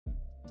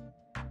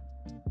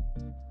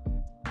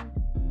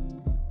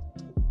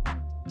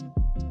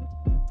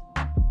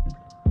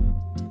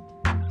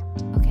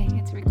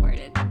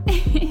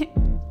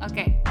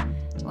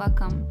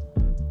welcome.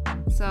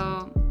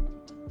 So,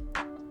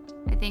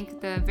 I think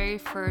the very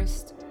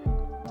first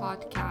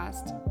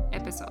podcast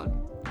episode,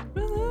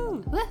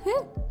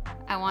 woohoo!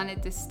 I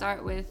wanted to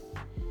start with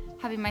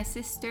having my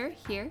sister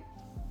here,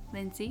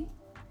 Lindsey.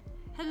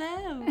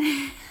 Hello.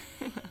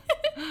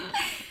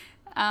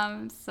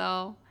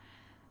 So,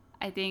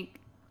 I think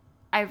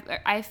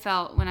I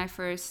felt when I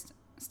first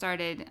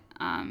started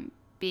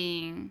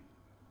being,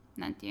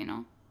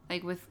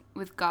 like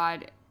with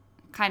God,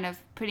 kind of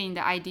putting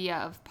the idea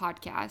of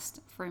podcast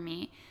for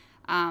me,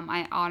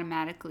 I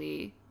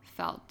automatically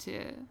felt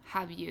to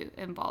have you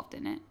involved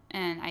in it.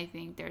 And I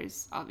think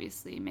there's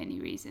obviously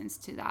many reasons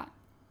to that.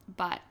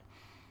 But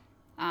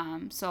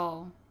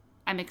so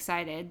I'm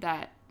excited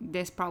that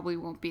this probably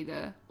won't be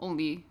the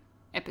only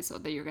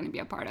episode that you're going to be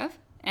a part of.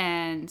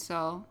 And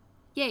so,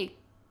 yay.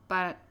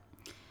 But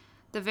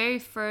the very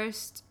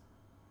first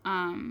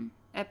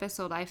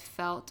episode I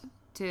felt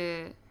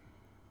to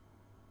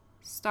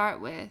start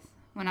with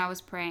when I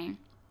was praying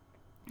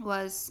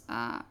was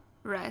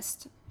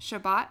rest,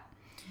 Shabbat.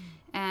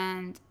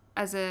 And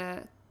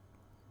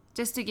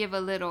just to give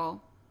a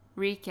little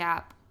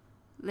recap,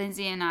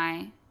 Lindsey and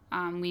I,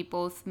 we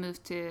both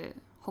moved to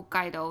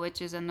Hokkaido,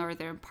 which is a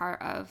northern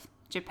part of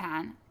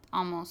Japan.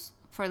 Almost,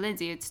 for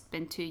Lindsey, it's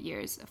been 2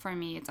 years. For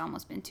me, it's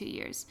almost been 2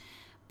 years.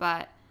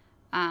 But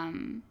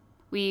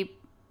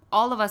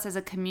all of us as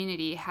a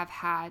community have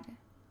had,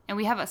 and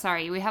we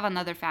have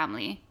another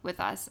family with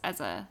us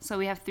so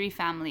we have 3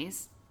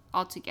 families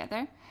all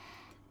together.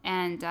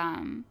 And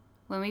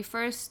when we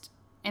first,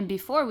 and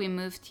before we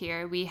moved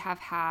here, we have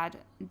had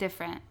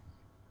different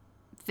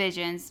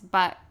visions,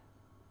 but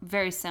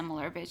very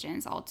similar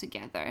visions all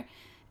together.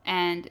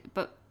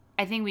 But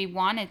I think we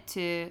wanted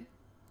to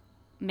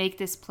make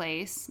this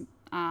place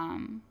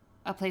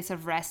a place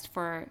of rest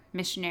for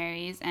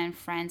missionaries and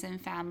friends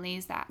and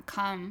families that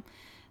come,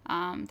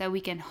 that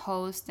we can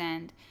host.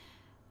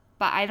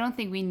 But I don't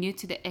think we knew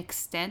to the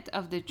extent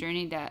of the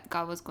journey that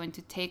God was going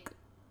to take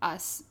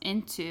us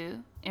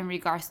into in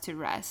regards to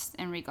rest,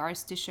 in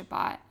regards to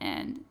Shabbat.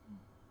 And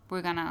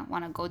we're going to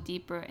want to go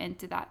deeper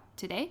into that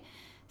today.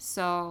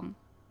 So,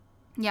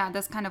 yeah,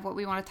 that's kind of what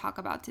we want to talk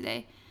about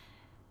today.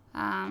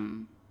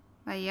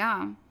 But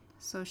yeah,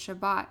 so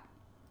Shabbat.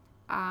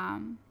 I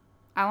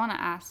want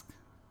to ask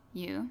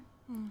you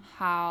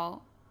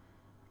how,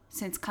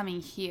 since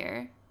coming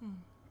here,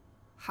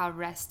 how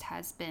rest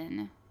has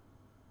been,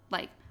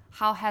 like,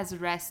 how has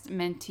rest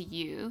meant to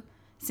you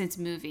since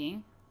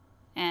moving,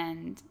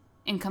 and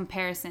in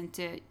comparison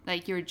to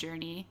like your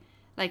journey,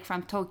 like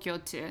from Tokyo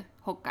to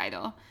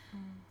Hokkaido.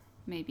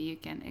 Maybe you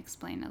can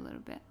explain a little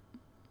bit.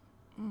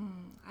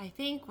 I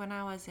think when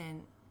I was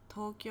in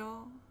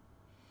Tokyo,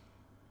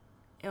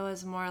 it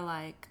was more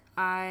like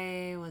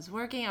I was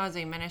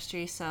in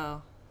ministry,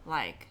 so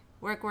like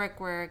work.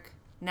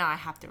 Now I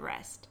have to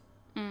rest.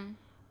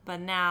 But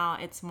now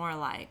it's more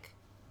like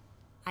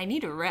I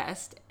need to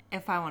rest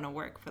if I want to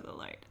work for the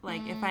Lord.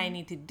 Like if I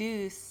need to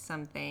do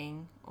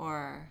something,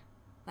 or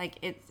like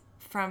it's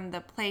from the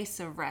place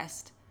of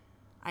rest,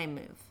 I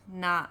move.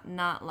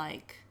 Not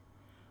like,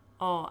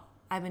 oh,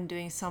 I've been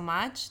doing so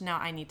much, now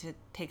I need to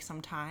take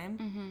some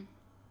time.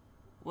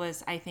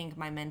 Was, I think,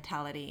 my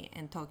mentality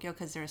in Tokyo,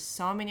 because there's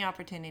so many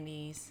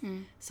opportunities,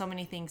 so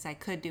many things I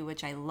could do,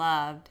 which I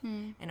loved,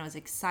 and it was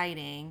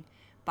exciting,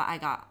 but I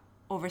got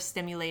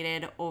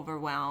overstimulated,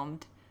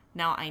 overwhelmed.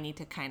 Now I need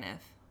to kind of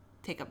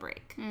take a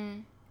break.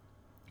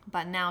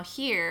 But now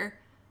here,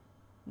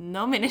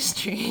 no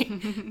ministry,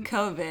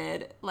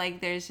 COVID,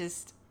 like there's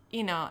just,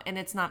 and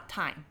it's not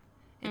time.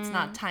 It's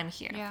not time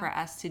here for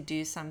us to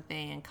do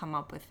something and come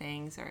up with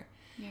things,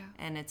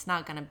 and it's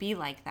not going to be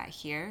like that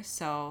here.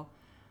 So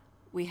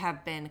we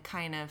have been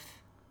kind of,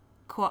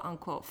 quote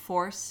unquote,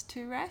 forced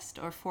to rest,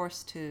 or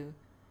forced to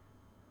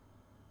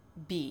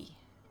be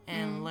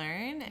and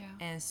learn. Yeah.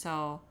 And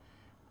so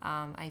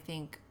I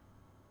think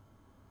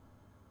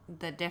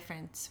the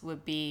difference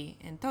would be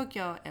in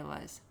Tokyo, it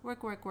was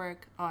work.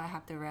 Oh, I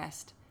have to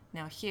rest.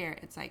 Now here,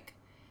 it's like,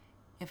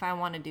 if I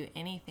want to do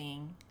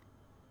anything,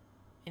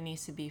 it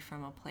needs to be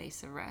from a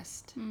place of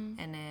rest.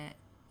 And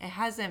it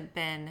hasn't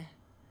been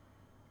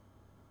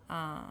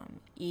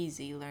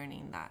easy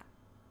learning that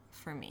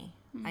for me.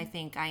 I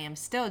think I am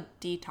still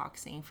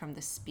detoxing from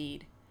the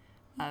speed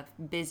of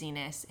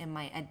busyness and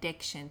my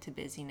addiction to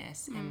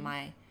busyness and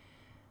my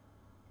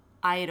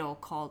idol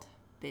called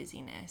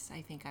busyness.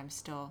 I think I'm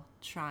still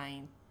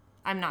trying.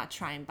 I'm not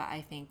trying, but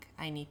I think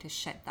I need to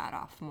shut that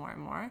off more and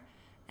more.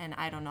 And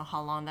I don't know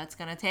how long that's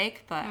going to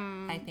take, but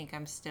I think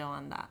I'm still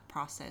on that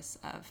process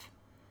of,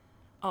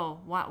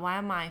 why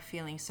am I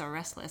feeling so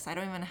restless? I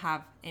don't even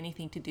have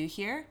anything to do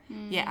here.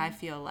 Yet I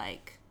feel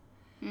like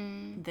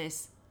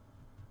this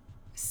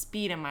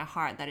speed in my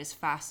heart that is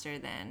faster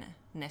than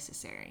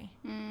necessary.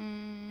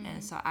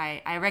 And so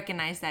I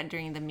recognize that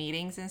during the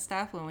meetings and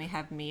stuff, when we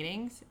have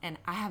meetings, and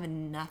I have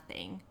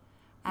nothing.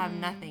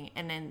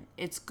 And then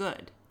it's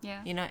good.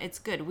 Yeah. It's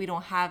good. We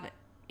don't have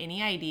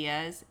any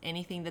ideas,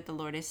 anything that the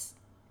Lord is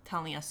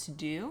telling us to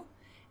do.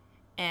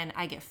 and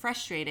I get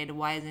frustrated.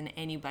 Why isn't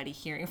anybody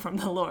hearing from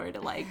the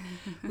Lord? Like,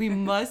 we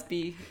must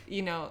be,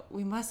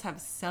 we must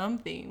have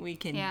something we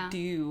can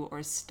do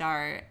or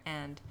start.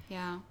 And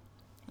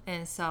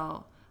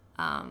so,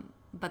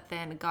 but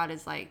then God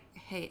is like,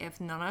 hey,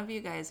 if none of you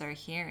guys are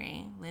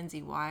hearing,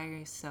 Lindsey, why are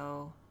you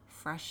so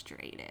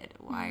frustrated?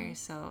 Why are you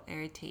so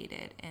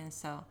irritated? And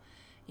so,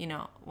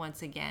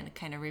 once again,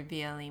 kind of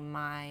revealing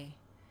my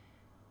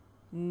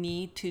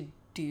need to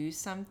do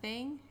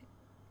something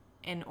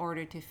in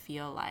order to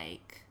feel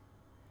like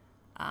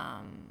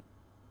I'm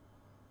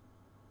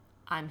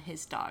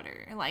his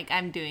daughter. Like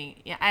I'm doing,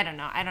 I don't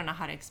know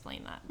how to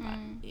explain that, but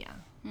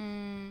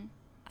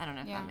I don't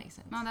know if that makes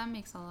sense. No, that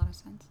makes a lot of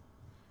sense.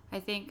 I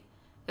think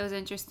it was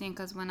interesting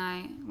because when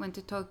I went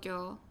to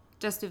Tokyo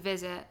just to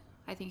visit,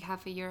 I think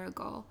half a year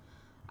ago,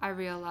 I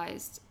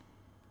realized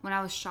when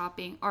I was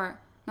shopping, or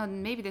no,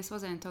 maybe this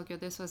wasn't in Tokyo,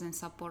 this was in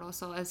Sapporo,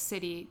 so a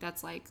city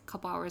that's like a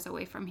couple hours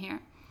away from here.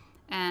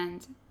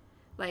 And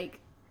like,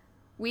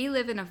 we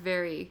live in a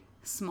very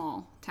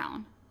small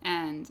town,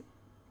 and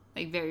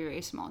like very,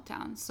 very small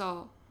town.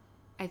 So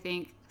I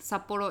think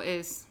Sapporo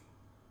is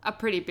a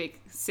pretty big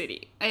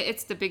city.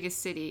 It's the biggest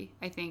city,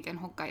 I think, in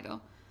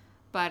Hokkaido.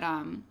 But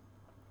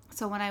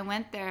so when I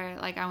went there,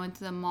 like I went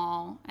to the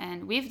mall,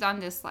 and we've done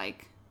this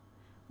like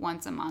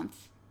once a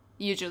month.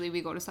 Usually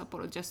we go to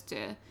Sapporo just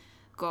to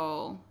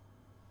go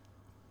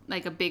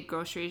like a big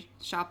grocery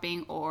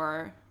shopping,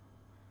 or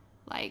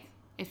like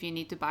if you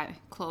need to buy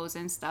clothes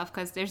and stuff,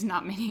 because there's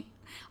not many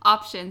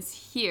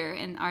options here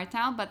in our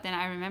town. But then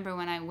I remember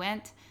when I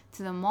went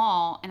to the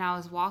mall and I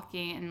was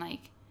walking, and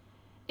like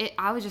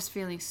I was just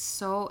feeling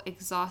so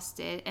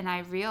exhausted, and I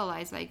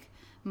realized like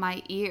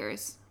my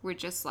ears were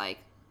just like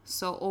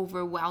so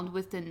overwhelmed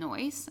with the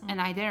noise,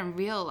 and I didn't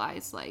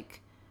realize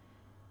like,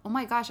 oh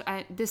my gosh,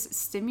 this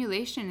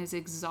stimulation is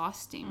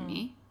exhausting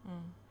me.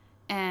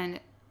 And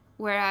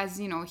whereas,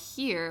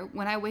 here,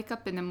 when I wake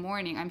up in the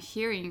morning, I'm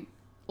hearing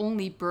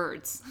only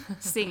birds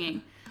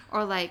singing,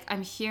 or like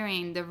I'm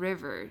hearing the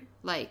river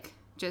like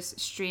just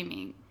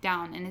streaming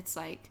down, and it's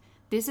like,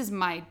 this is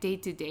my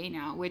day-to-day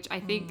now, which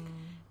I think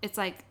it's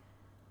like,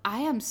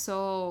 I am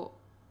so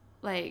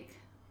like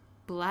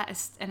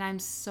blessed, and I'm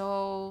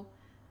so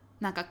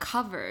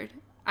covered.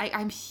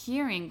 I'm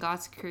hearing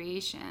God's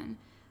creation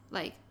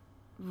like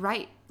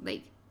right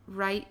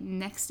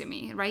next to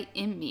me, right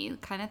in me,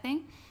 kind of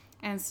thing.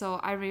 And so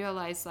I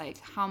realized like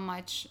how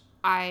much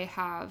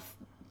I've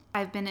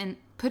been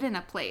put in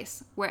a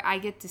place where I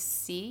get to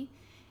see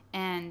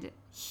and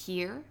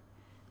hear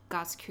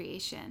God's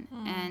creation,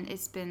 and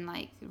it's been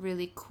like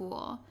really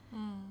cool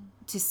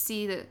to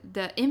see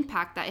the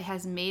impact that it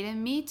has made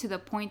in me, to the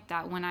point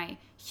that when I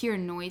hear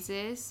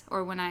noises,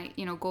 or when I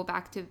go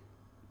back to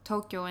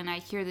Tokyo and I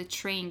hear the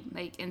train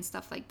like and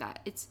stuff like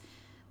that, it's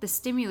the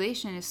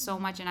stimulation is so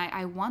much. And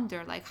I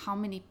wonder like how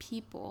many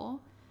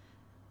people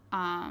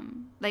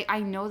like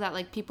I know that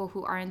like people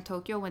who are in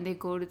Tokyo, when they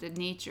go to the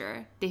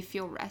nature, they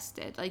feel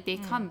rested, like they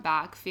come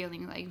back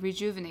feeling like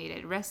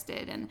rejuvenated,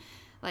 rested, and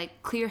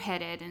like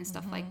clear-headed and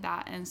stuff like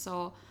that. And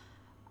so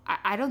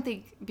I don't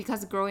think,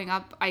 because growing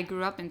up, I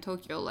grew up in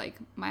Tokyo like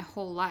my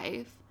whole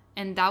life,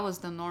 and that was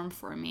the norm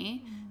for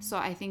me. So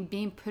I think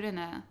being put in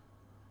a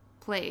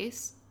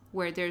place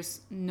where there's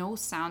no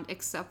sound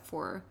except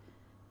for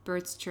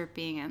birds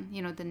chirping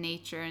and the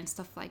nature and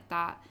stuff like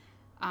that,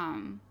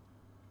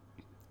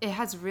 it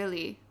has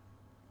really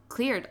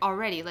cleared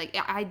already. Like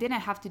I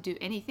didn't have to do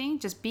anything,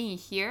 just being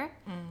here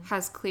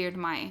has cleared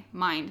my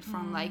mind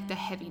from like the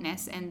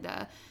heaviness and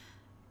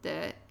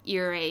the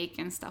earache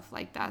and stuff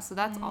like that. So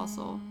that's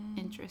also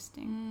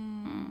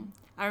interesting.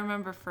 I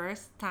remember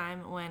first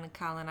time when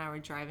Kyle and I were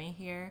driving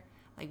here,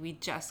 like we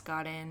just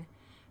got in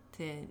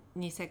to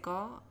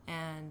Niseko,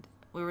 and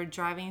we were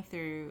driving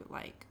through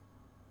like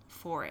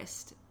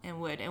forest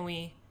and wood, and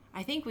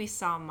I think we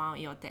saw Mount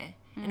Yote,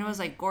 and it was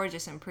like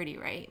gorgeous and pretty,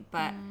 right?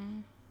 But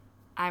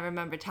I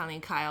remember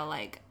telling Kyle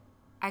like,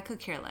 I could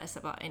care less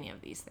about any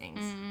of these things.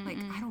 Like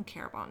I don't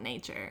care about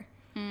nature.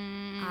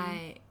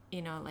 I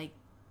like,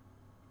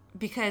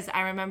 because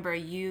I remember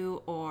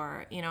you,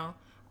 or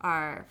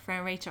our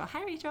friend Rachel.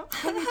 Hi Rachel.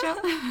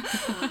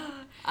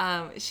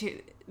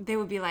 They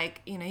would be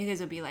like, you guys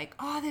would be like,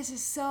 oh, this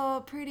is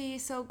so pretty,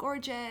 so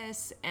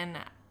gorgeous, and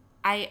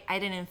I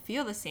didn't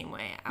feel the same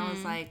way. I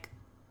was like,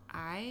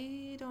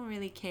 I don't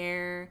really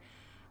care.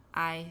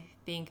 I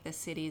think the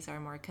cities are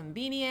more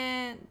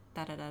convenient,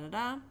 da da da da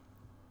da.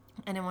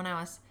 And then when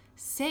I was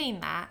saying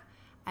that,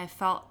 I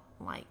felt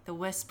like the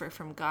whisper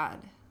from God,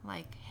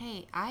 like,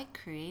 hey, I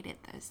created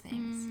those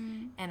things.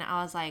 And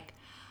I was like,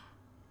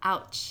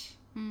 ouch.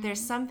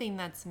 There's something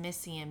that's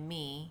missing in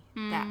me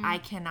that I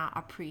cannot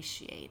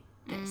appreciate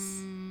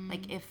this.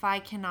 Like if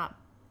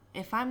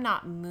I'm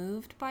not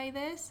moved by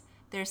this,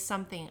 there's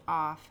something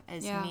off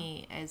as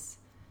me, as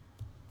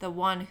the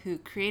one who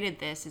created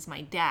this is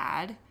my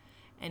dad,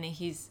 and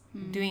he's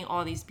doing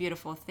all these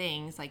beautiful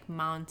things like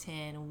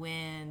mountain,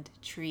 wind,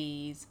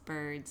 trees,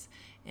 birds.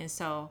 And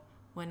so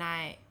when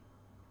I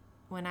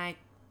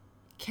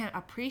can't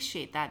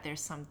appreciate that,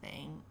 there's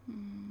something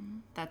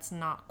that's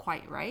not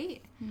quite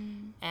right.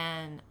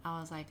 And I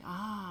was like,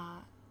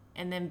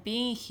 and then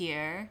being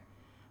here,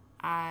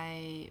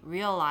 I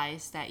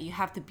realized that you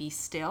have to be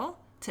still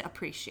to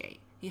appreciate.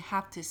 You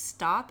have to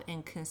stop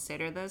and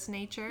consider those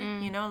nature,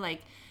 you know,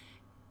 like,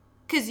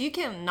 because you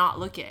can not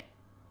look at,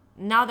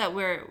 now that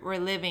we're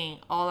living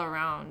all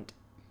around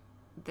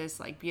this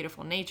like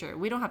beautiful nature,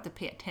 we don't have to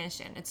pay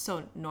attention. It's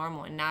so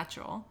normal and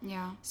natural.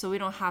 Yeah. So we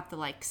don't have to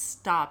like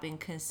stop and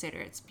consider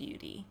its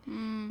beauty.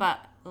 But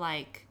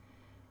like,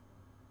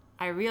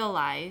 I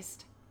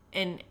realized,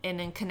 and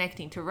in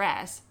connecting to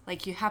rest,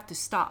 like you have to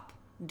stop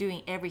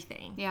doing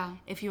everything. Yeah.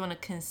 If you want to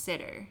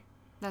consider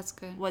That's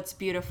good. what's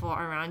beautiful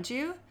around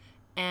you.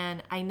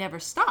 And I never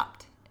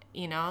stopped,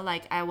 you know,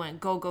 like I went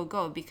go, go,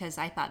 go, because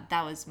I thought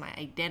that was my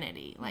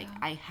identity. Like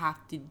I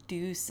have to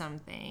do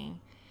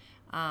something.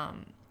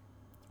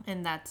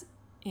 And that's,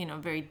 you know,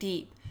 very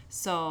deep.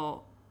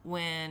 So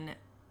when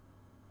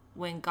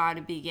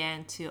God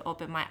began to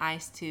open my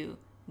eyes to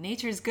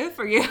nature is good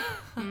for you,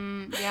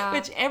 Yeah.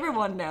 which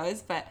everyone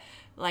knows, but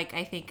like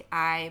I think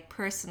I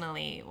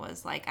personally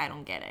was like, I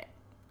don't get it.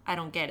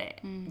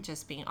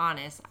 Just being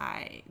honest,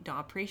 I don't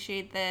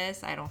appreciate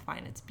this. I don't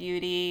find its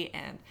beauty.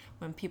 And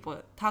when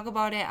people talk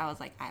about it, I was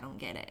like, I don't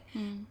get it.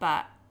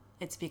 But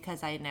it's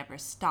because I never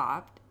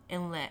stopped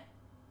and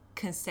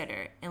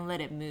consider and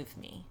let it move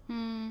me,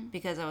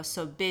 because I was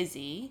so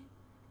busy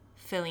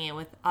filling it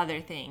with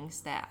other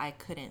things that I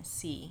couldn't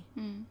see,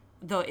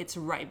 though it's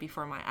right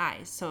before my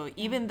eyes. So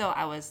even though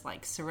I was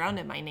like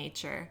surrounded by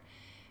nature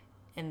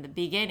in the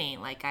beginning,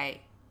 like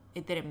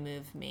it didn't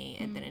move me,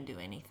 it didn't do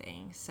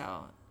anything.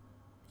 So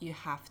you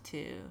have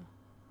to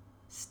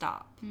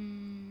stop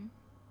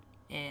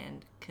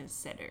and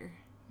consider.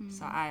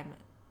 So I'm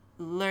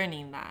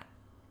learning that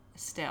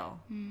still.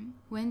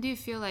 When do you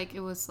feel like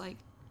it was like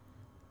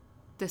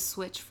the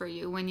switch for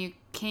you? When you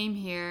came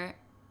here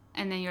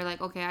and then you're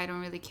like, okay, I don't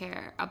really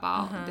care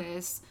about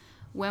this.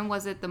 When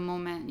was it the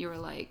moment you were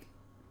like,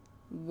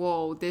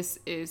 whoa, this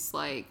is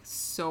like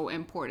so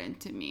important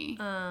to me?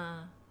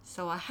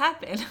 So what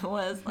happened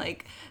was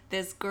like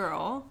this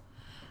girl,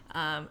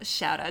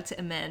 shout out to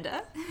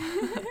Amanda.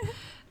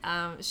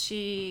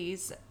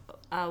 She's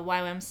a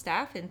YWAM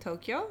staff in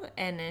Tokyo,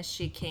 and then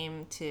she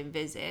came to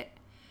visit,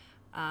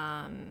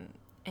 and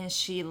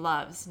she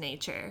loves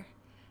nature,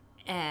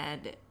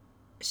 and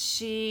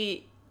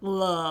she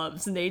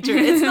loves nature.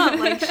 It's not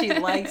like she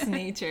likes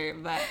nature,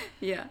 but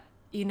Yeah.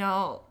 you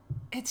know,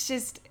 it's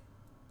just,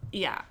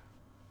 yeah.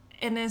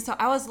 And then so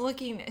I was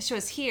looking, she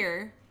was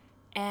here,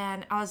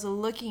 and I was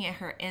looking at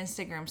her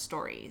Instagram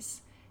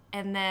stories.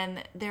 And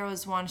then there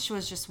was one, she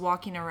was just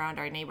walking around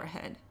our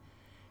neighborhood.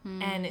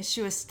 And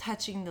she was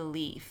touching the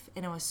leaf,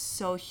 and it was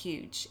so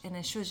huge. And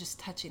then she was just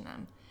touching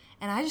them.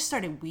 And I just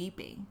started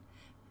weeping.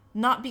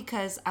 Not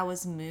because I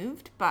was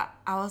moved, but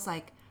I was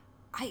like,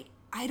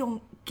 I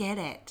don't get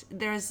it.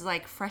 There's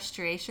like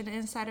frustration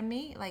inside of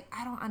me. Like,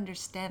 I don't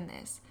understand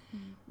this.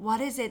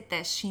 What is it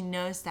that she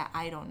knows that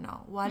I don't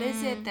know? What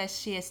is it that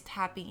she is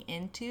tapping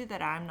into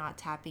that I'm not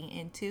tapping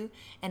into?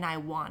 And I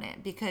want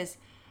it because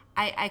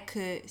I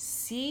could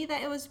see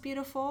that it was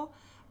beautiful,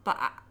 but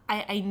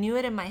I knew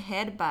it in my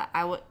head, but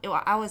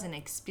I wasn't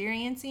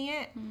experiencing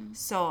it.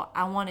 So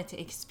I wanted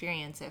to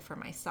experience it for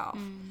myself.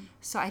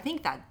 So I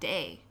think that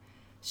day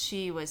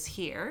she was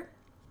here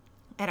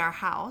at our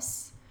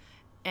house,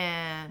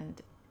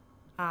 and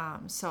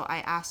so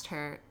I asked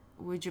her,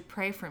 would you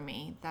pray for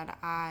me that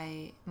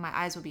my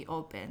eyes will be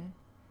open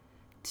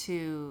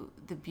to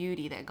the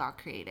beauty that God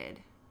created?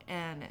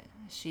 And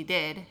she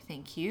did.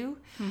 Thank you.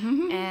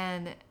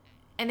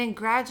 And then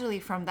gradually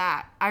from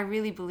that, I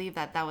really believe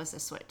that was a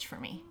switch for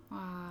me.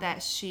 Wow.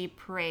 That she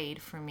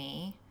prayed for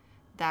me,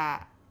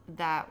 that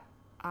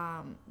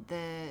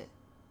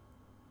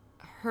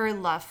her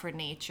love for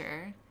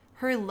nature,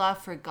 her love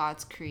for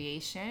God's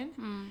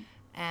creation,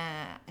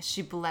 and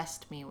she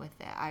blessed me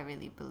with it. I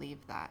really believe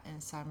that,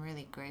 and so I'm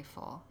really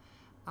grateful,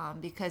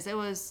 because it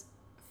was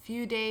a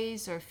few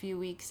days or a few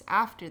weeks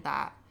after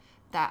that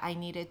I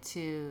needed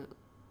to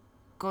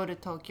go to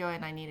Tokyo,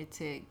 and I needed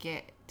to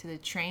get to the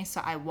train.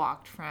 So I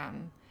walked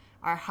from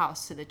our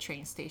house to the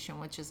train station,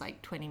 which is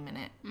like 20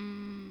 minutes,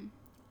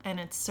 and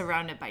it's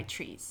surrounded by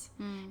trees.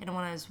 And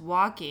when I was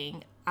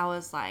walking, I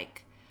was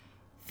like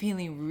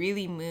feeling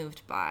really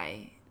moved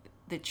by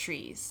the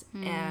trees,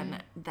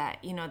 and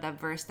that, you know, that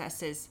verse that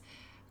says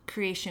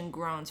creation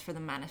groans for the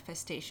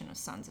manifestation of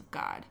sons of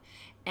God.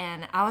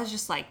 And I was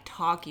just like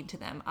talking to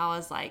them. I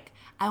was like,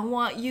 I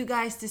want you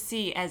guys to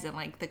see, as in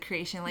like the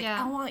creation, like,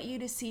 I want you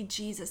to see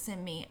Jesus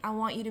in me. I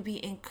want you to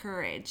be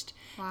encouraged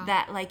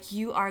that like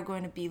you are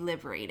going to be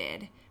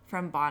liberated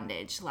from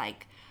bondage.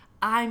 Like,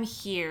 I'm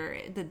here.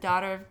 The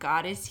daughter of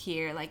God is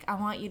here. Like, I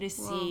want you to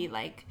see,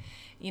 like,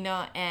 you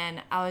know.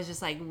 And I was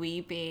just like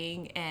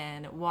weeping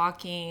and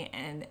walking,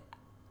 and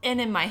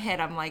in my head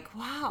I'm like,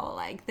 wow,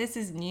 like this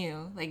is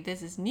new. Like,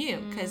 this is new,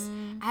 because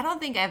I don't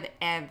think I've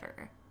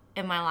ever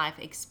in my life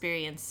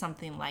experienced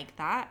something like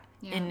that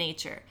in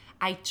nature.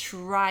 I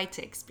try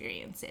to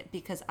experience it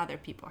because other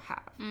people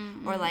have,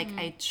 or like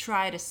I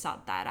try to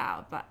sort that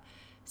out, but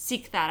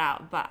seek that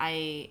out, but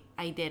I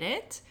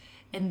didn't.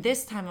 And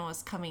this time it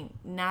was coming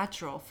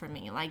natural for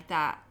me, like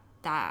that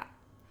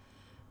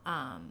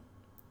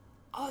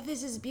oh,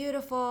 this is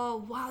beautiful,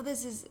 wow,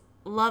 this is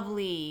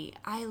lovely,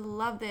 I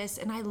love this,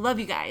 and I love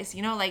you guys,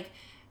 you know, like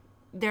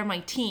they're my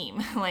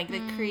team. Like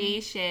the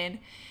creation,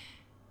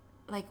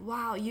 like,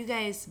 wow, you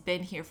guys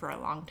been here for a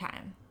long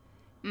time,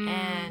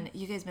 and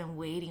you guys been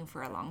waiting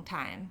for a long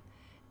time,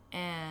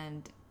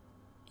 and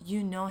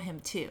you know him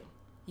too.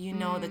 You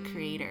know the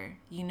creator.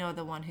 You know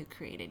the one who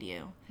created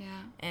you. Yeah.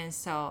 And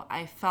so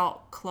I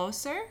felt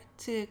closer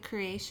to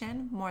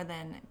creation more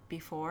than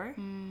before.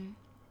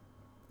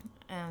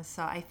 And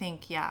so I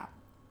think, yeah,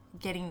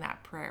 getting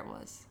that prayer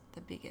was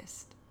the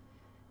biggest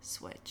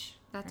switch.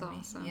 That's for me.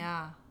 awesome.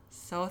 Yeah.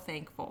 So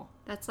thankful.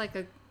 That's like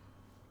a,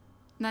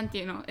 なんて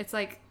いうの, it's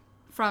like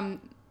from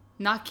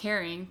not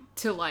caring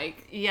to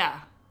like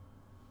Yeah.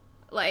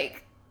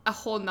 a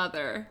whole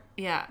nother.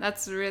 Yeah.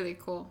 That's really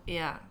cool.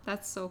 Yeah.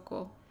 That's so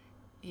cool.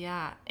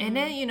 Yeah. And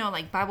then, you know,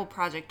 like Bible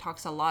Project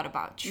talks a lot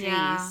about trees.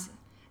 Yeah.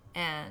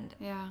 And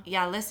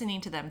yeah,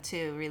 listening to them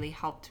too really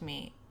helped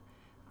me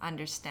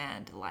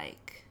understand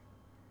like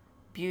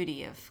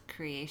beauty of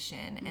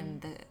creation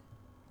and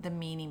the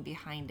meaning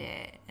behind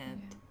it.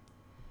 And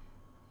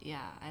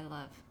yeah,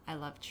 I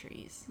love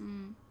trees.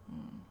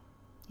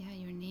 Yeah,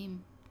 your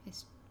name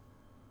is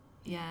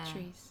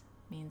trees.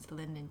 Means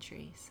linden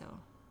tree, so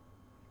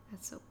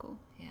That's so cool.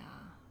 yeah.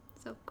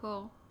 So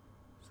cool.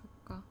 So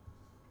cool.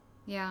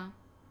 Yeah.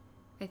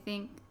 I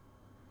think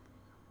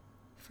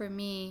for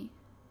me,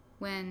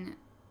 when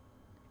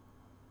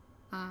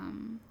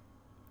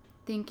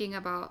thinking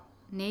about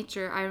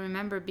nature, I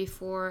remember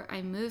before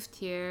I moved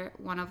here,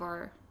 one of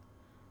our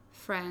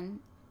friend,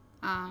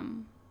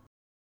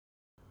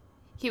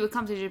 he would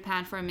come to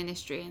Japan for a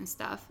ministry and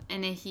stuff,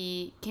 and then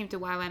he came to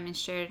YWAM and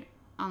shared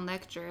on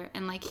lecture,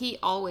 and like he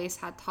always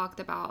had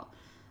talked about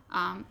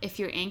if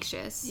you're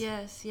anxious,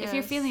 Yes. if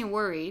you're feeling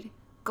worried,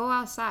 go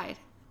outside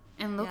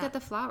and look Yeah. at the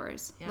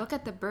flowers, Yeah. look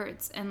at the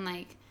birds. And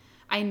like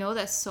I know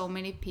that so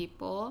many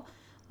people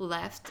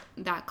left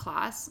that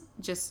class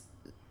just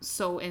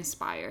so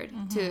inspired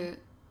to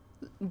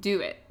do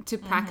it, to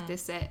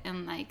practice it,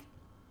 and like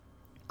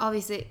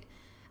obviously,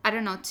 I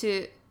don't know,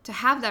 to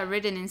have that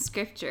written in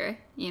scripture,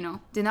 you know,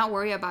 do not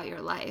worry about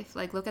your life,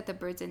 like look at the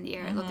birds in the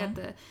air, look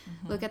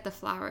at the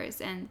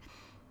flowers,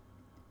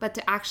 but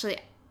to actually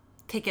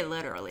take it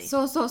literally.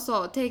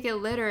 so take it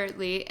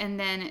literally, and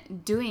then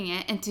doing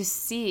it and to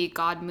see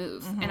God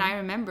move. And I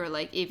remember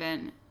like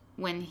even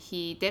when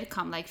he did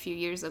come like a few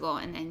years ago,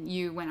 and then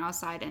you went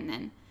outside, and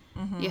then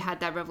you had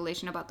that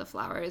revelation about the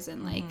flowers,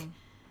 and like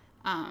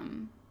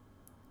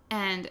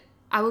and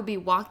I would be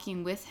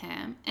walking with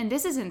him, and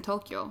this is in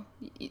Tokyo,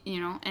 you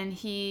know, and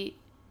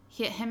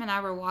him and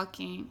I were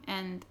walking,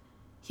 and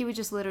he would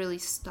just literally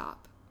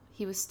stop.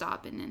 He would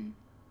stop, and then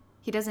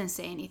he doesn't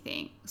say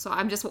anything. So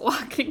I'm just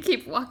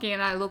keep walking,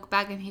 and I look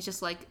back, and he's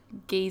just like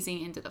gazing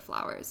into the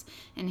flowers,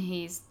 and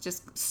he's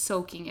just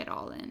soaking it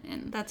all in.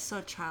 And That's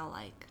so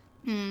childlike.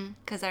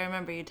 Because I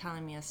remember you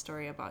telling me a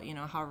story about, you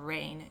know, how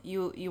rain,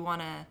 you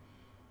want to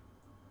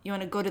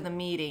go to the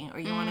meeting, or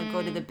you want to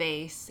go to the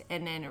base,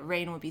 and then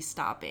rain will be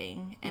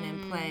stopping and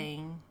then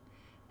playing,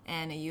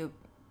 and you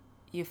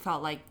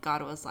felt like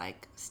God was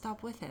like,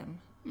 stop with him.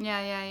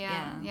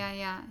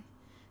 Yeah.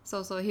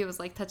 So he was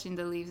like touching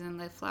the leaves and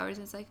the flowers.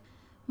 It's like,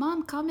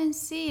 Mom, come and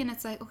see. And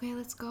it's like, okay,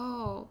 let's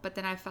go. But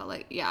then I felt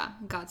like,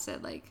 God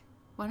said like,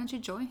 why don't you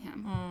join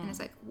him? And it's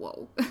like,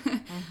 whoa.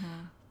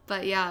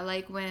 But yeah,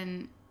 like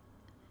when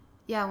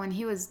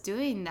he was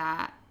doing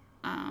that,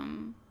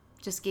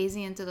 just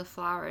gazing into the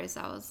flowers,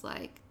 I was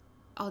like,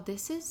 oh,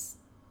 this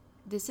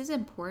is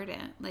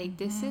important. Like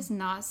this is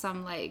not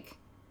some like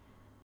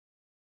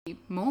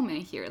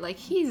moment here. Like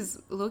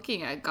he's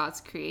looking at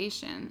God's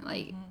creation,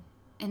 like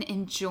and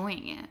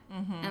enjoying it.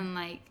 And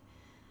like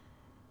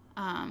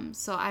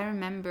so I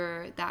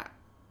remember that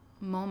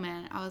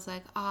moment. I was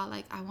like,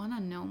 like I want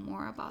to know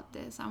more about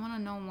this. I want to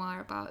know more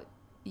about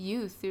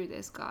you through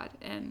this, God.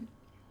 And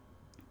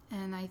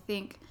I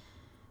think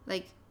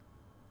like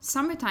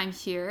summertime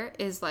here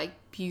is like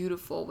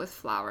beautiful with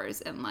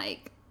flowers, and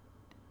like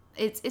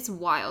it's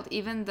wild.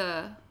 Even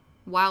the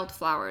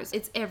wildflowers,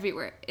 it's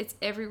everywhere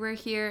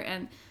here,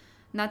 and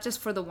not just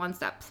for the ones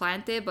that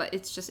plant it, but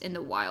it's just in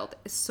the wild.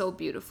 It's so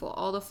beautiful,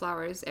 all the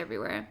flowers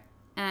everywhere.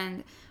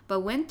 But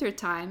winter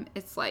time,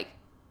 it's like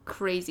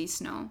crazy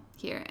snow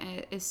here,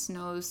 and it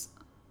snows.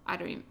 I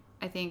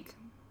think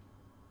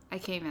I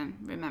can't even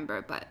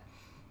remember, but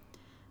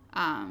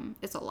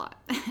it's a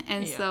lot.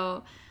 And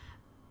so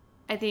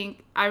I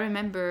think I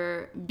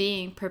remember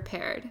being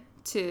prepared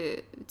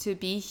to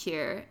be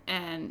here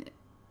and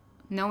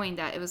knowing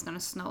that it was going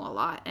to snow a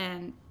lot.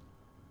 And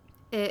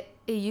it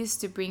used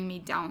to bring me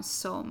down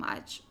so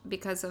much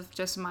because of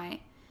just my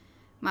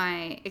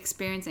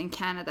experience in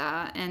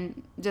Canada,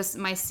 and just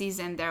my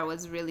season there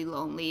was really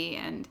lonely.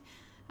 And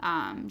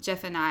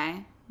Jeff and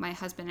I, my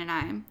husband and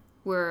I,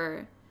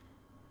 were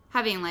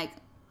having like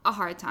a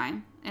hard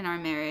time in our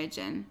marriage,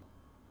 and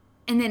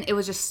then it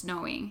was just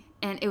snowing,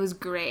 and it was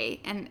gray,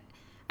 and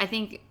I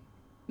think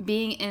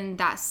being in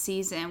that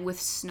season with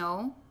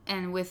snow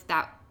and with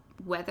that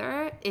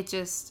weather, it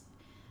just,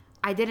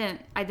 I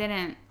didn't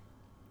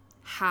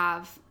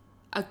have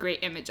a great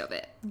image of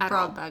it at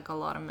Brought all. back a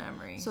lot of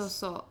memories.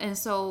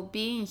 So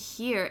being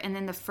here, and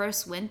then the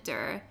first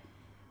winter,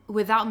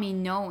 without me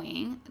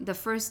knowing, the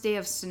first day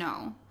of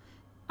snow,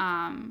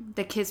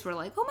 the kids were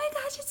like, "Oh my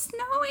gosh, it's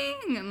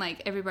snowing!" And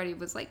like everybody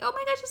was like, "Oh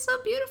my gosh, it's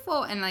so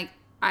beautiful!" And like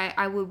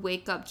I would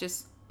wake up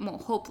just more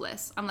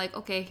hopeless. I'm like,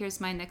 okay, here's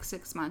my next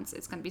 6 months.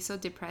 It's gonna be so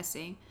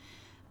depressing,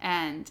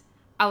 and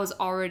I was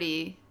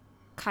already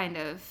kind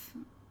of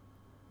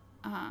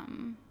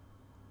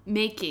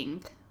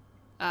making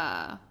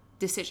a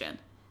decision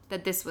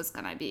that this was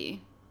gonna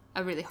be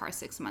a really hard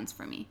 6 months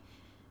for me,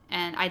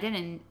 and I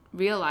didn't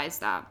realize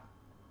that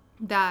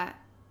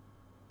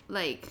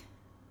like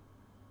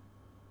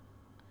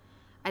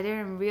I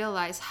didn't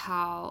realize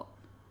how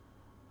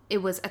it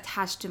was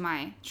attached to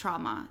my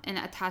trauma and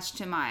attached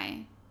to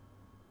my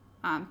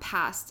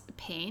past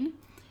pain.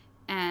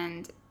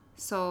 And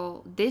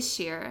so this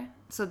year,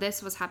 so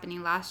this was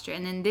happening last year,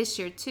 and then this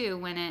year too,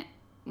 when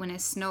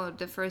it snowed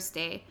the first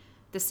day,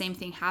 the same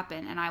thing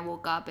happened, and I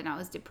woke up and I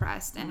was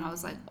depressed, and I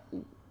was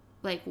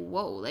like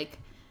whoa, like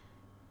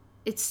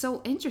it's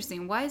so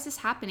interesting, why is this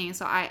happening? And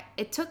so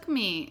it took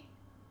me,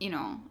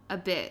 a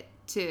bit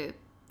to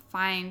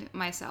find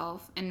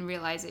myself and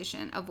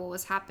realization of what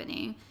was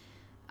happening.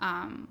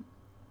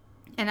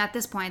 And at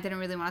this point, I didn't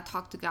really want to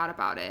talk to God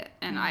about it,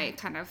 and I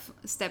kind of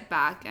stepped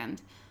back,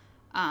 and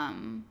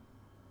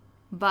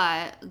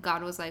but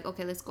God was like,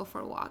 okay, let's go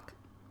for a walk.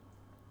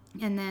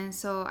 And then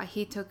so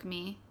he took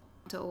me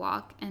to a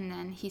walk, and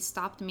then he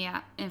stopped me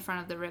in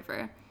front of the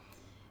river,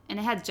 and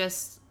it had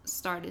just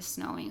started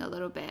snowing a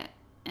little bit,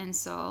 and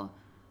so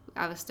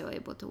I was still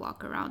able to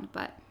walk around.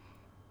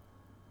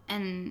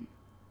 And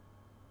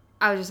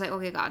I was just like,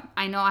 okay, God,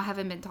 I know I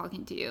haven't been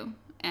talking to you,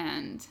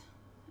 and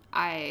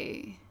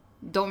I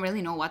don't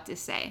really know what to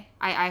say.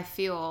 I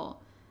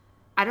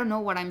don't know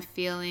what I'm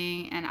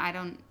feeling, and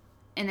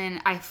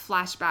then I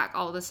flash back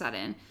all of a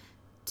sudden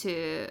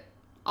to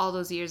all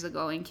those years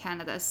ago in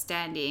Canada,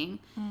 standing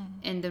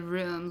in the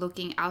room,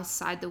 looking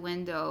outside the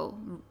window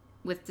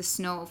with the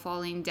snow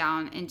falling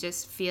down, and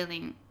just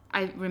feeling,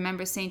 I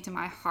remember saying to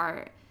my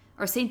heart,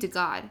 or saying to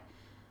God,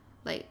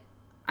 like,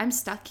 I'm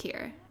stuck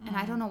here, and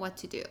I don't know what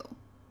to do.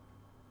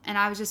 And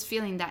I was just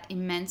feeling that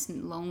immense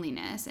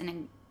loneliness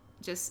and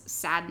just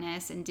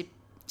sadness, and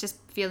just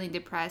feeling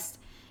depressed,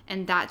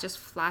 and that just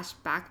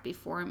flashed back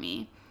before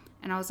me.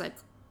 And I was like,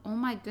 oh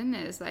my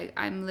goodness, like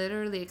I'm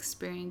literally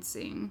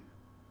experiencing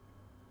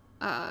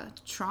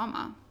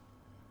trauma.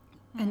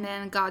 And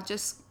then God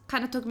just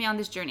kind of took me on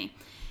this journey.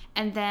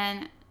 And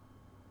then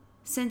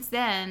since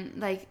then,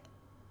 like,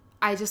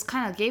 I just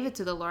kind of gave it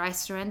to the Lord. I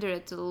surrendered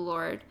it to the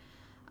Lord.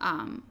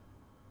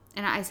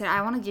 And I said,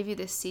 I want to give you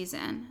this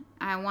season.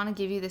 I want to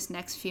give you this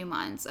next few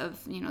months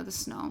of, the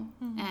snow.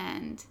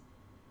 And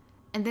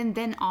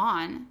then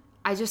on,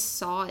 I just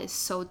saw it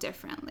so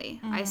differently.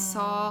 I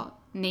saw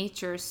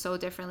nature so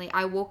differently.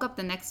 I woke up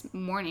the next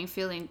morning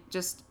feeling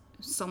just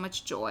so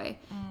much joy.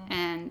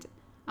 And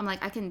I'm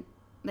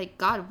like,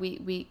 God,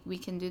 we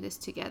can do this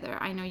together.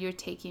 I know you're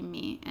taking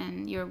me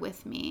and you're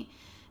with me.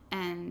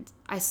 And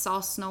I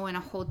saw snow in a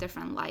whole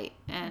different light,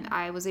 and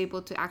I was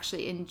able to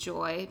actually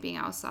enjoy being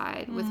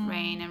outside with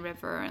rain and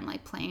river and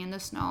like playing in the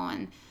snow,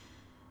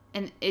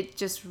 and it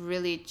just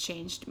really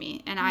changed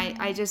me. And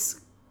I just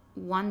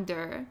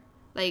wonder,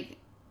 like,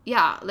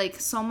 yeah, like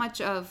so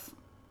much of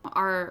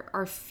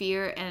our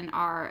fear and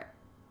our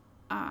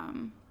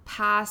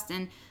past,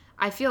 and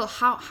I feel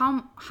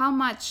how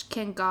much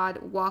can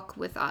God walk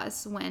with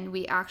us when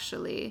we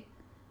actually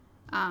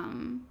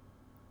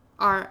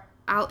are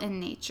out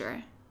in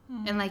nature.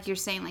 And like you're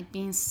saying, like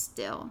being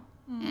still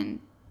and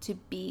to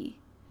be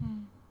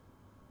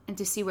and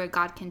to see where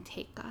God can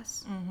take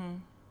us.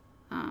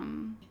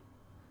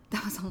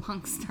 That was a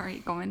long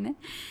story going there.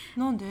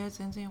 No,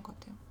 全然良かっ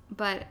たよ.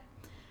 But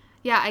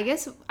yeah, I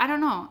guess, I don't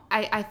know.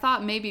 I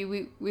thought maybe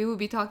we would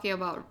be talking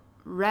about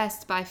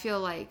rest, but I feel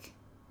like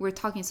we're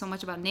talking so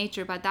much about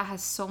nature, but that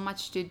has so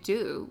much to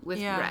do with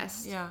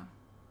rest. Yeah.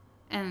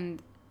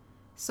 And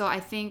so I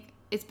think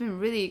it's been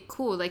really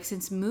cool, like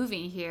since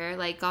moving here,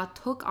 like God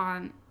took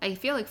on, I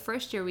feel like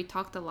first year we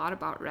talked a lot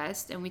about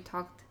rest, and we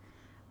talked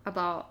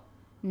about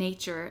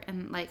nature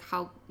and like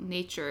how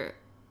nature,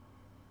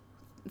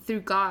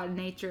 through God,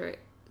 nature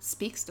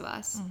speaks to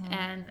us.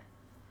 And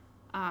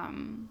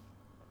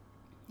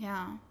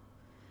yeah,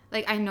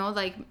 like I know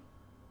like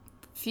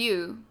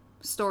few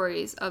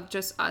stories of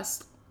just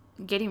us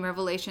getting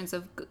revelations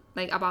of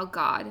like about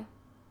God,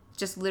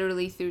 just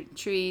literally through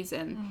trees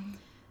and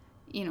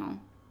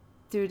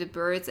through the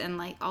birds and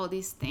like all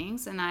these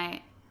things. And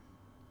I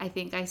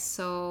think I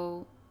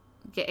so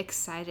get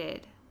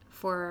excited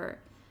for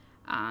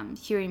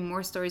hearing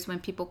more stories when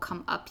people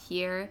come up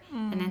here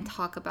and then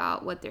talk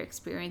about what they're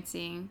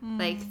experiencing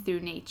like through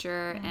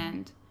nature.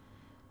 And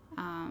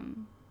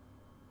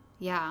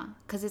yeah,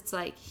 because it's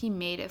like he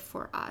made it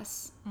for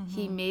us.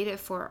 He made it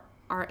for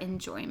our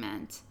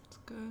enjoyment. It's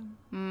good.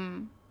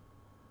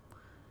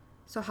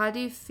 So how do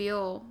you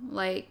feel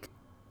like,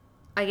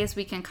 I guess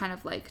we can kind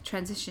of like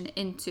transition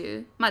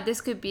into, but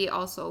this could be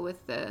also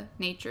with the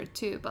nature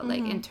too, but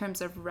like in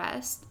terms of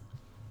rest,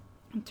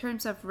 in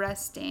terms of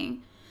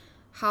resting,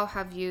 how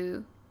have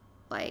you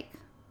like...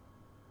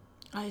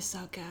 I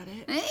suck at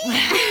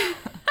it.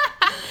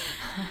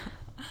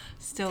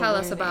 Still Tell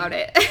learning. us about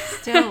it.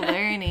 Still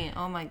learning.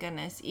 Oh my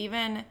goodness.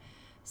 Even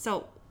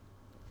so,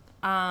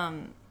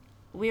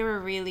 we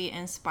were really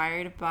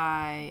inspired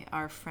by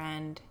our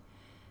friend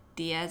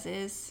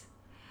Diaz's.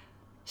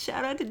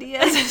 Shout out to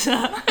Diaz.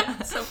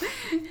 So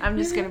I'm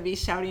just gonna be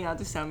shouting out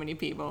to so many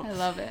people. I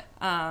love it.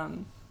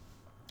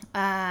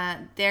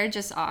 They're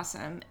just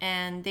awesome,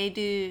 and they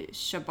do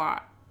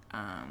Shabbat,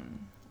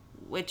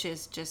 which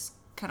is just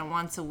kind of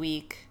once a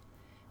week.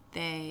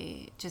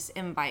 They just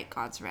invite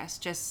God's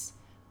rest, just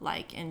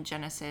like in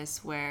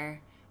Genesis,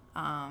 where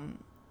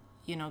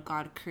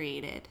God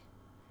created,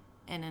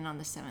 and then on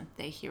the seventh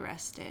day He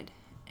rested,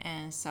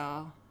 and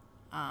so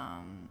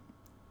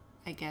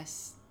I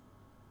guess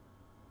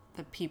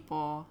the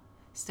people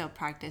still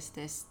practice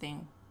this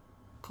thing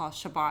called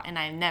Shabbat, and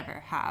I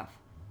never have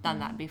done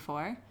that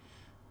before.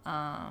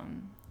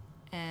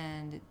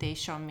 And they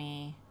show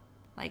me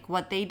like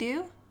what they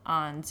do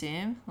on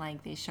Zoom.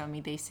 Like they show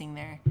me, they sing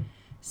their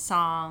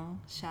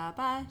song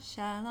Shabbat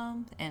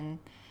Shalom, and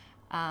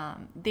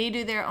they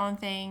do their own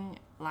thing.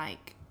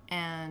 Like,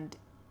 and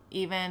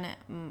even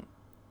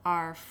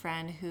our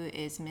friend who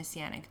is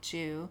Messianic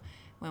Jew,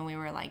 when we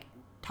were like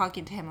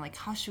talking to him, like,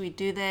 how should we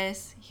do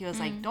this? He was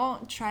like,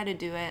 don't try to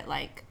do it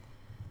like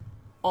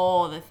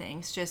all the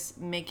things, just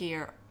make it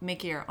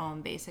your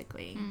own,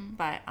 basically.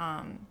 But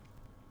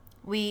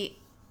we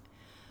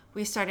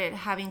started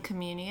having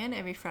communion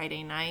every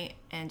Friday night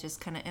and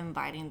just kind of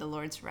inviting the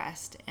Lord's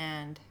rest.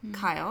 And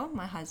Kyle,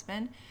 my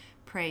husband,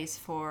 prays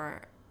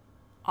for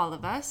all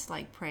of us,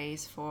 like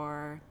prays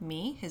for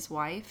me, his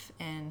wife,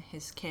 and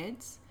his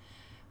kids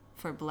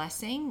for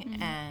blessing.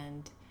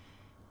 And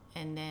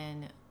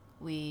then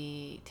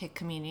we take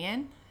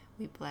communion.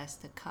 We bless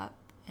the cup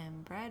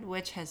and bread,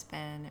 which has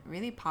been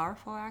really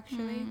powerful,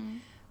 actually.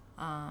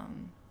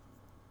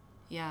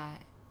 Yeah,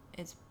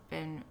 it's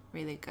been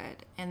really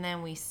good. And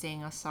then we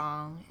sing a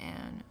song,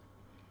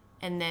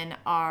 and then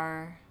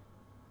our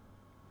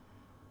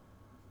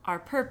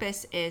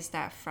purpose is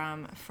that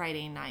from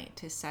Friday night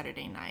to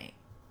Saturday night,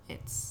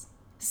 it's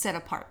set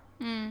apart,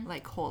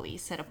 like holy,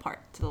 set apart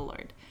to the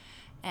Lord.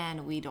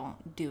 And we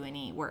don't do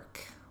any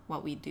work,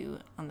 what we do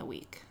on the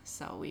week.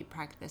 So we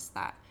practice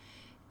that.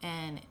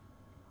 And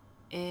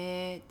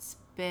it's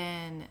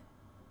been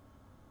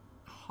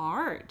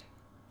hard.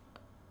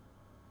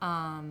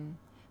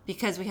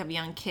 Because we have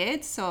young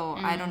kids, so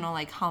I don't know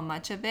like how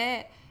much of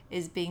it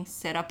is being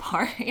set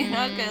apart,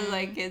 because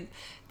like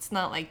it's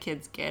not like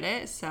kids get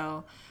it.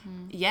 So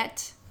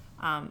yet,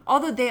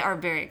 although they are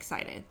very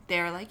excited,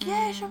 they're like,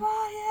 yeah,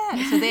 Shabbat,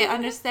 yeah. So they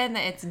understand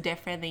that it's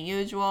different than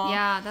usual.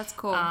 Yeah, that's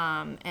cool.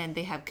 And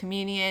they have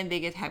communion, they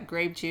get to have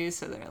grape juice,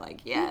 so they're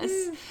like,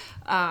 yes.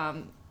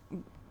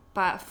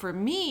 But for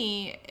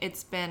me,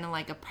 it's been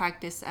like a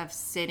practice of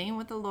sitting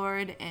with the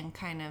Lord and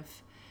kind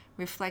of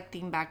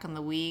reflecting back on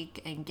the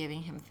week and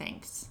giving Him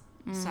thanks.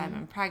 So I've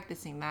been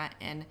practicing that.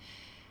 And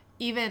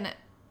even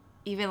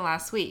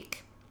last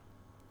week,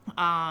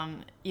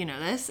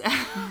 this,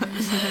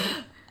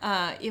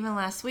 even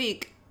last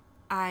week,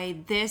 I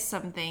did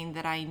something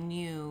that I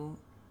knew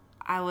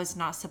I was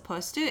not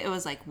supposed to. It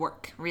was like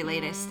work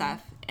related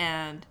stuff,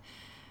 and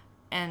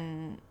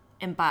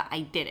but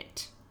I did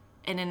it.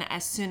 And then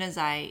as soon as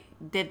I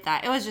did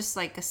that, it was just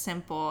like a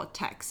simple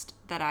text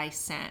that I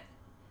sent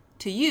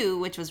to you,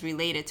 which was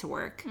related to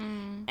work.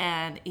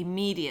 And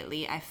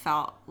immediately I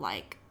felt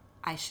like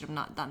I should have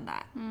not done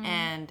that.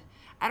 And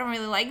I don't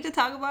really like to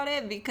talk about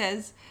it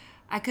because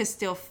I could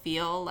still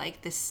feel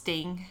like the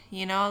sting,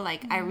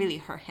 like I really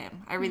hurt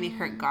Him. I really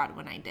hurt God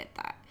when I did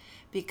that,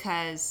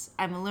 because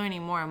I'm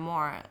learning more and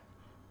more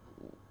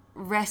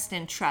rest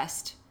and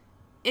trust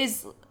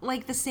is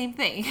like the same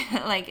thing.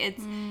 Like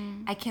it's,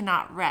 I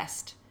cannot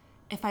rest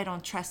if I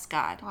don't trust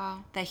God,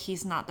 that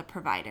He's not the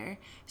provider.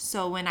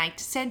 So when I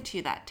sent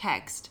you that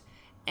text,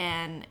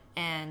 and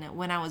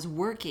when I was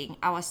working,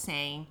 I was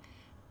saying,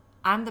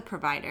 I'm the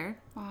provider.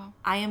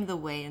 I am the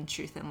way and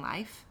truth and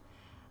life.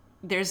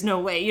 There's no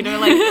way,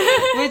 like,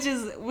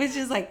 which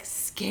is like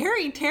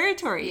scary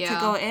territory to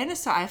go in.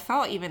 So I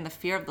felt even the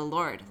fear of the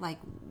Lord, like,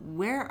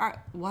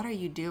 what are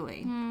you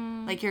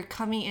doing? Like, you're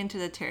coming into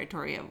the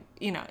territory of,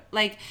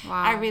 like,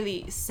 I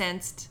really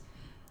sensed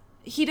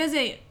he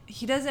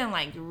doesn't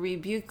like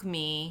rebuke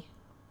me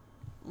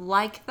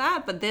like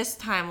that, but this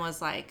time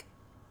was like,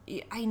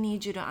 I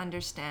need you to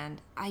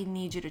understand. I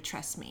need you to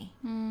trust me.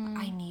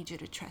 I need you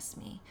to trust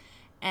me.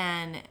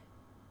 And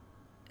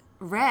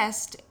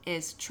rest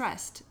is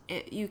trust.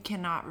 You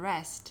cannot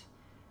rest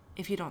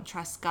if you don't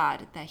trust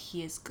God that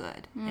He is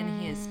good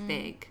and He is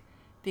big,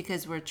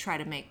 because we're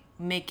trying to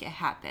make it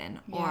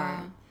happen.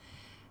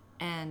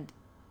 And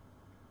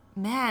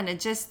man,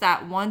 it's just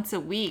that once a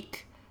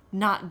week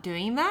not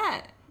doing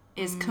that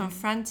is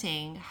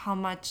confronting how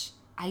much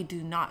I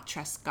do not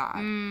trust God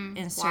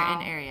in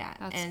certain area.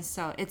 That's... And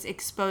so it's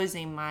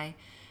exposing my,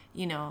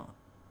 you know,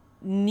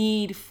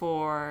 need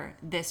for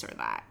this or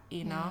that,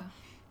 you know?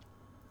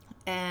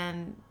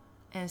 And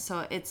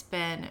so it's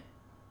been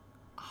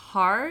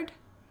hard,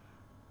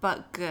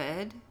 but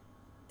good.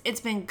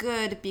 It's been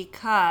good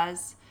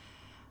because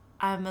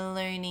I'm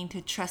learning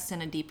to trust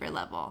in a deeper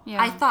level.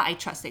 Yeah. I thought I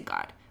trusted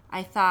God.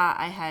 I thought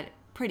I had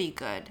pretty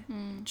good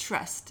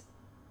trust.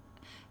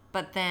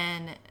 But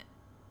then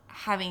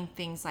having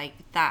things like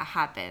that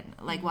happen,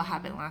 like what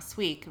happened last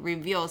week,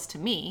 reveals to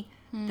me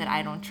that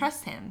I don't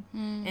trust him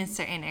in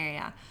certain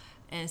area.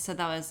 And so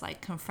that was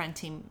like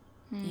confronting,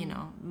 you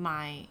know,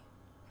 my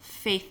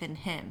faith in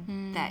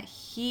him, that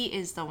he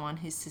is the one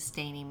who's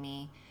sustaining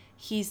me.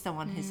 He's the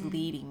one who's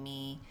leading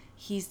me.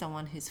 He's the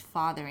one who's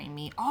fathering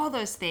me. All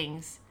those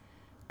things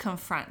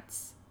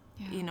confronts,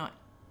 you know,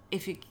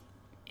 if you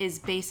is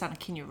based on,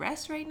 can you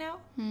rest right now?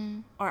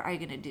 Or are you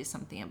going to do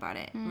something about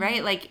it?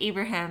 Right? Like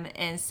Abraham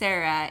and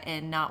Sarah,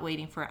 and not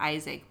waiting for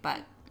Isaac, but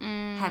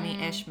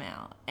having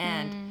Ishmael.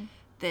 And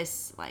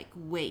this like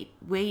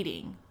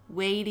waiting,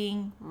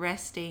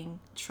 resting,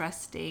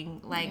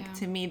 trusting. Like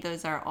to me,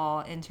 those are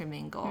all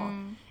intermingled.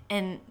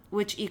 And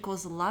which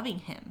equals loving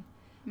him.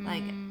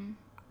 Like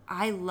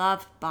I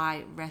love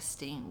by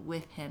resting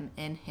with him,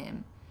 in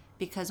him.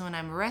 Because when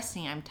I'm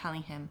resting, I'm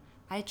telling him,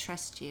 I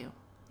trust you.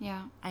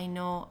 Yeah. I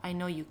know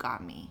you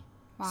got me.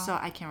 Wow. So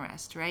I can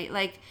rest, right?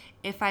 Like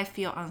if I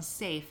feel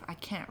unsafe, I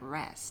can't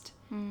rest.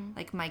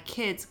 Like my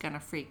kid's gonna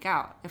freak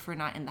out if we're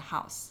not in the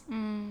house.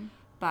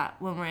 But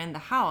when we're in the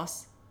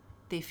house,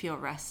 they feel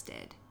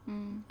rested.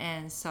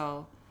 And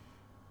so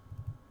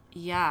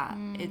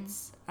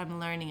I'm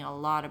learning a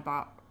lot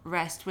about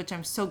rest, which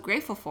I'm so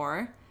grateful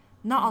for.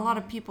 Not a lot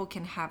of people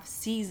can have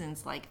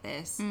seasons like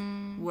this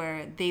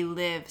where they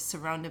live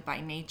surrounded by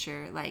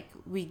nature. Like,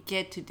 we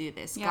get to do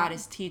this. God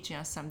is teaching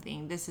us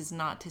something. This is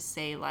not to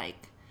say,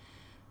 like,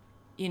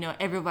 you know,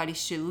 everybody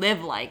should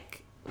live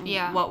like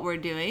what we're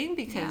doing,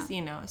 because,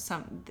 you know,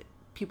 some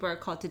people are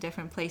called to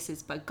different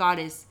places. But God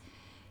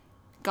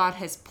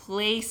has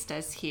placed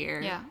us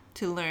here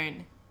to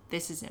learn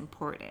this is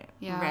important.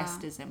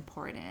 Rest is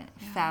important.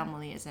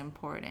 Family is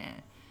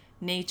important.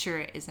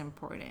 Nature is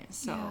important.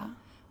 So,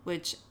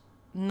 which...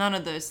 none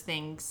of those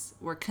things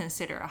were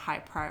considered a high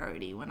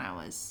priority when I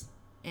was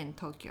in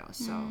Tokyo.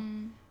 So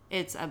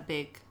it's a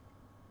big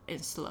and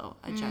slow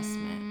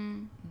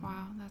adjustment.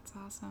 Wow, that's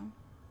awesome.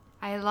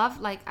 I love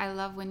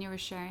when you were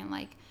sharing,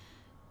 like,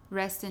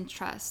 rest and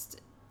trust.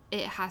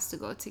 It has to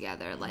go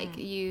together. Like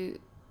you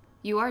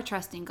are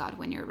trusting God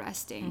when you're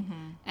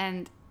resting.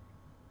 And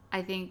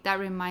I think that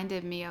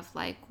reminded me of,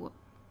 like,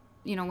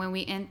 you know, when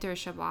we enter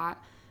Shabbat,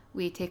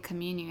 we take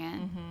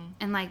communion.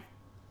 And, like,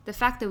 the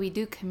fact that we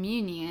do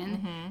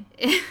communion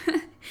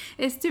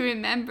is to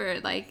remember,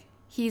 like,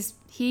 he's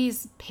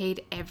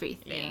paid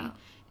everything.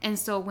 And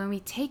so when we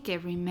take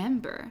it,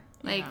 remember.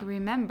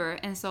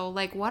 And so,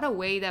 like, what a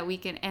way that we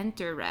can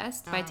enter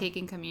rest by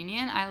taking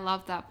communion. I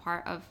love that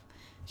part of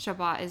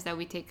Shabbat, is that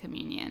we take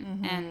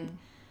communion. And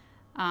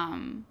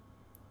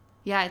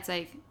it's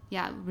like,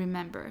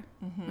 remember.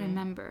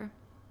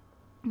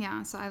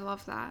 Yeah, so I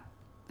love that.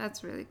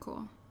 That's really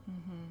cool.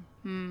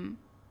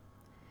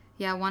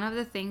 Yeah, one of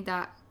the things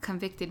that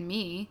convicted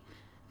me,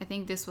 I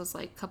think this was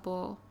like a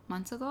couple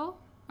months ago,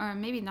 or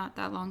maybe not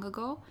that long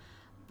ago,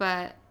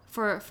 but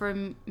for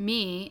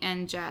me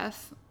and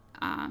Jeff,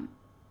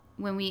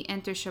 when we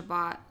enter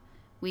Shabbat,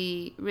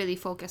 we really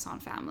focus on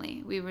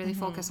family. We really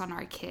focus on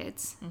our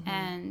kids.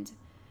 And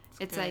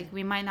it's good. Like,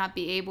 we might not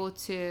be able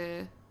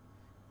to,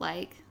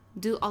 like,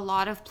 do a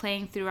lot of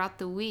playing throughout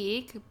the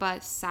week,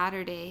 but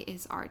Saturday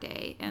is our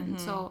day. And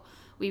so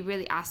we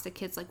really ask the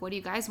kids, like, what do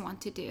you guys want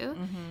to do?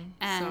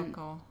 And so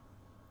cool.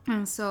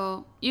 And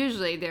so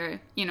usually they're,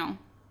 you know,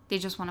 they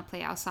just want to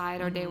play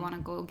outside, or they want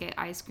to go get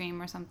ice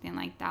cream or something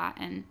like that,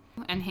 and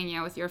hang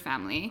out with your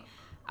family.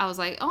 I was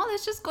like, oh,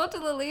 let's just go to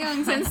the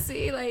Leungs and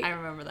see, like... I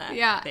remember that.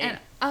 Yeah, and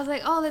I was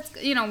like, oh, let's...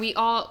 You know, we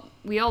all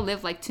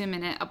live, like, 2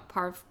 minute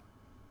apart,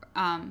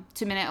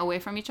 2 minute away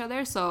from each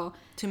other, so...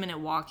 2 minute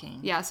walking.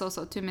 Yeah, so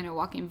 2 minute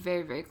walking,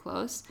 very, very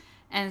close.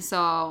 And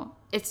so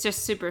it's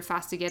just super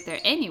fast to get there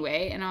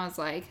anyway. And I was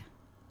like,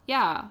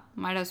 yeah,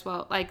 might as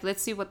well. Like,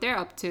 let's see what they're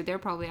up to. They're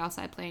probably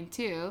outside playing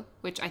too,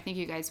 which I think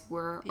you guys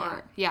were.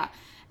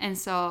 And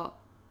so,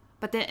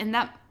 but then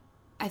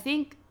I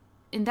think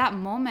in that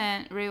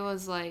moment, Ray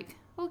was like,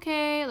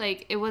 okay,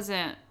 like, it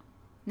wasn't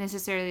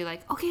necessarily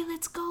like, okay,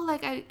 let's go.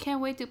 Like, I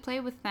can't wait to play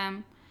with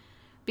them.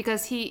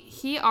 Because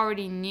he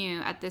already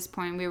knew at this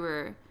point we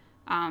were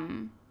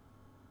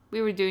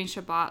doing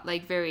Shabbat,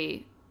 like,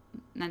 very...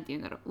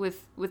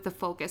 with the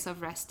focus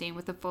of resting,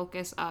 with the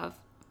focus of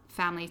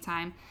family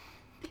time,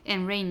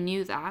 and Ray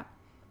knew that.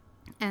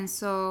 And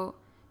so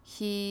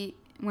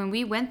when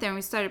we went there and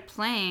we started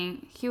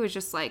playing, he was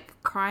just, like,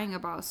 crying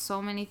about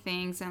so many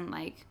things, and,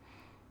 like,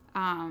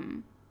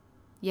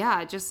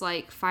 just,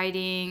 like,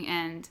 fighting.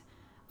 And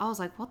I was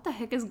like, what the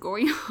heck is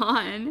going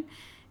on?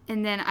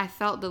 And then I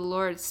felt the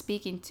Lord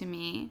speaking to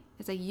me.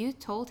 It's like, you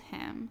told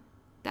him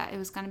that it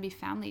was going to be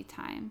family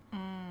time.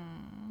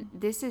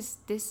 this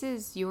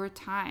is your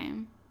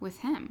time with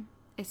him.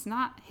 It's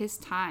not his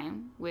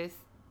time with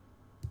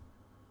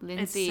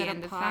Lindsey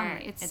and the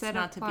family. It's set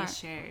not apart. To be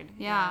shared.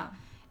 Yeah.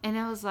 And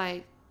it was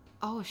like,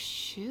 oh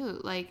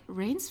shoot, like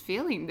Rain's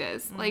feeling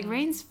this. Like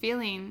Rain's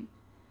feeling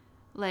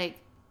like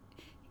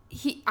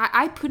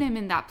I put him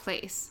in that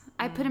place.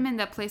 I put him in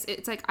that place.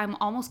 It's like I'm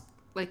almost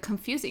like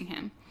confusing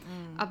him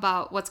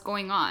about what's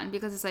going on,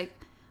 because it's like,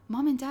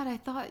 Mom and Dad, I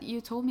thought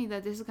you told me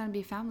that this is going to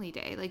be family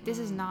day. Like this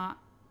is not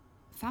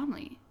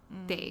family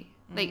day.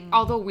 Like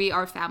although we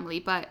are family,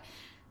 but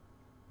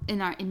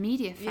in our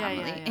immediate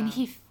family. And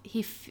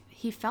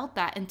he felt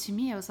that, and to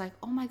me I was like,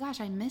 oh my gosh,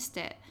 I missed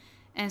it.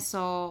 And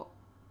so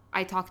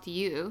I talked to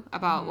you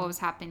about what was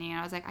happening, and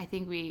I was like, I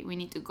think we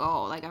need to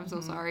go. Like, I'm so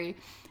sorry.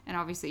 And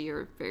obviously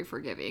you're very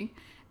forgiving.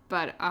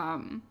 But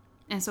and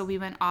so we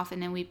went off,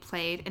 and then we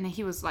played, and then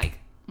he was like,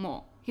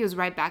 he was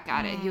right back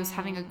at it. He was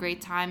having a great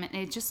time, and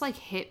it just like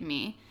hit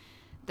me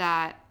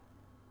that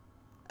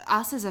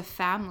us as a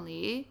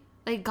family,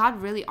 like, God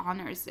really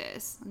honors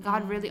this.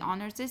 God really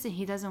honors this, and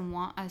he doesn't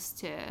want us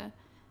to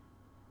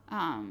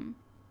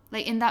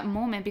like in that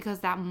moment, because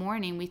that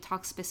morning we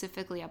talked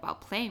specifically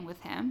about playing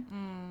with him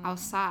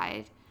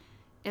outside.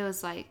 It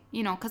was like,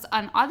 you know, because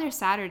on other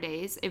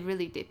Saturdays, it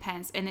really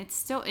depends. And it's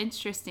still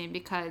interesting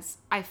because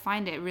I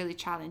find it really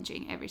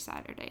challenging every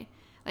Saturday.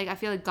 Like, I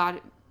feel like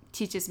God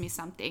teaches me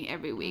something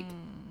every week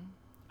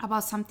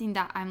about something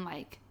that I'm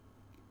like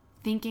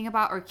thinking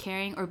about or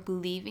caring or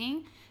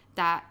believing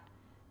that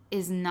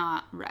is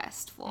not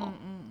restful.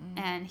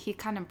 And he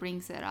kind of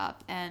brings it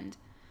up. And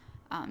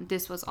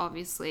this was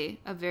obviously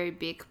a very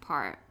big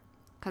part,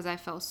 because I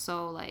felt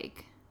so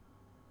like,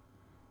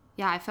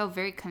 I felt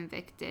very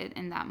convicted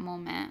in that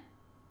moment.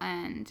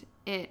 And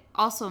it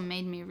also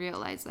made me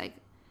realize, like,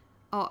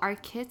 oh, our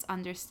kids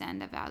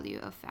understand the value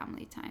of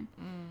family time.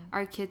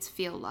 Our kids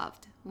feel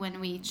loved when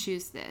we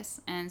choose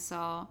this. And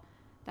so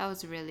that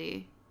was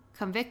really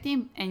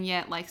convicting, and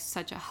yet like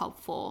such a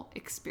helpful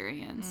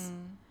experience.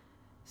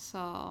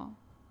 So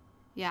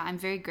yeah, I'm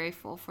very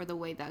grateful for the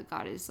way that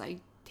God is like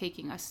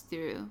taking us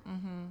through,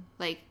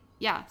 like,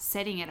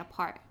 setting it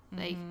apart.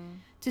 Like,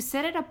 to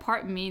set it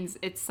apart means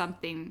it's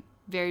something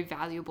very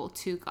valuable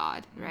to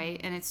God,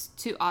 right? And it's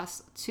to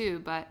us too.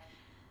 But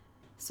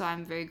so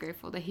I'm very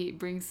grateful that he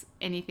brings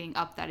anything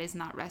up that is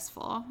not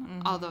restful,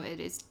 although it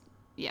is,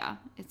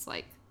 it's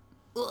like,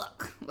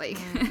 ugh, like,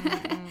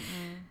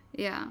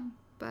 yeah.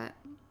 But,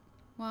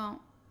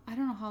 well, I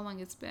don't know how long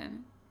it's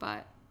been,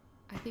 but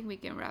I think we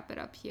can wrap it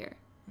up here.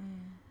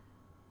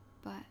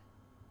 But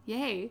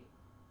yay,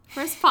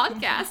 first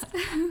podcast.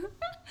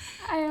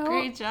 I hope.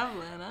 Great job,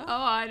 Lana.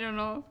 Oh, I don't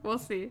know, we'll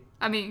see.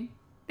 I mean,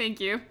 thank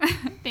you.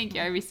 Thank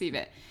you, I receive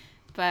it.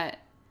 But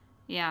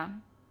yeah,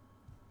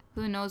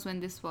 who knows when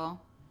this will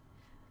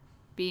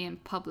be in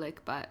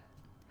public. But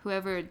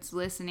whoever is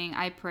listening,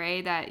 I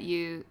pray that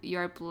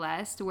you're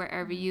blessed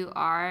wherever you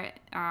are,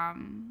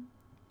 and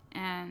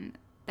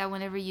that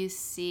whenever you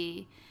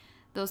see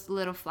those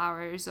little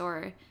flowers,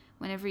 or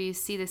whenever you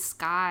see the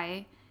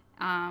sky,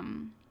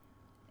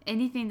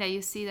 anything that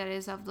you see that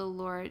is of the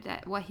Lord,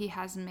 that what he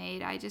has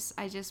made, I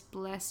just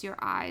bless your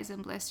eyes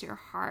and bless your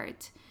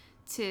heart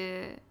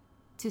to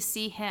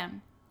see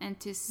him, and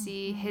to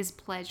see his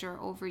pleasure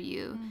over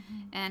you,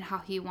 and how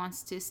he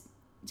wants to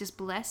just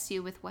bless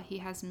you with what he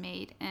has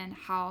made, and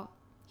how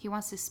he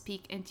wants to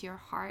speak into your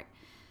heart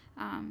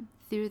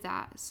through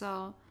that.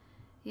 So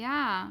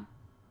yeah,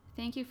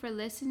 thank you for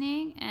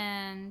listening,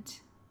 and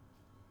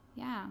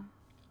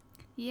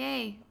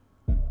yay.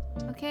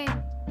 Okay,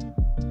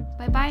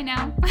 bye-bye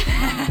now.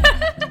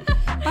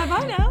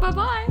 Bye-bye now.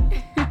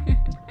 Bye-bye.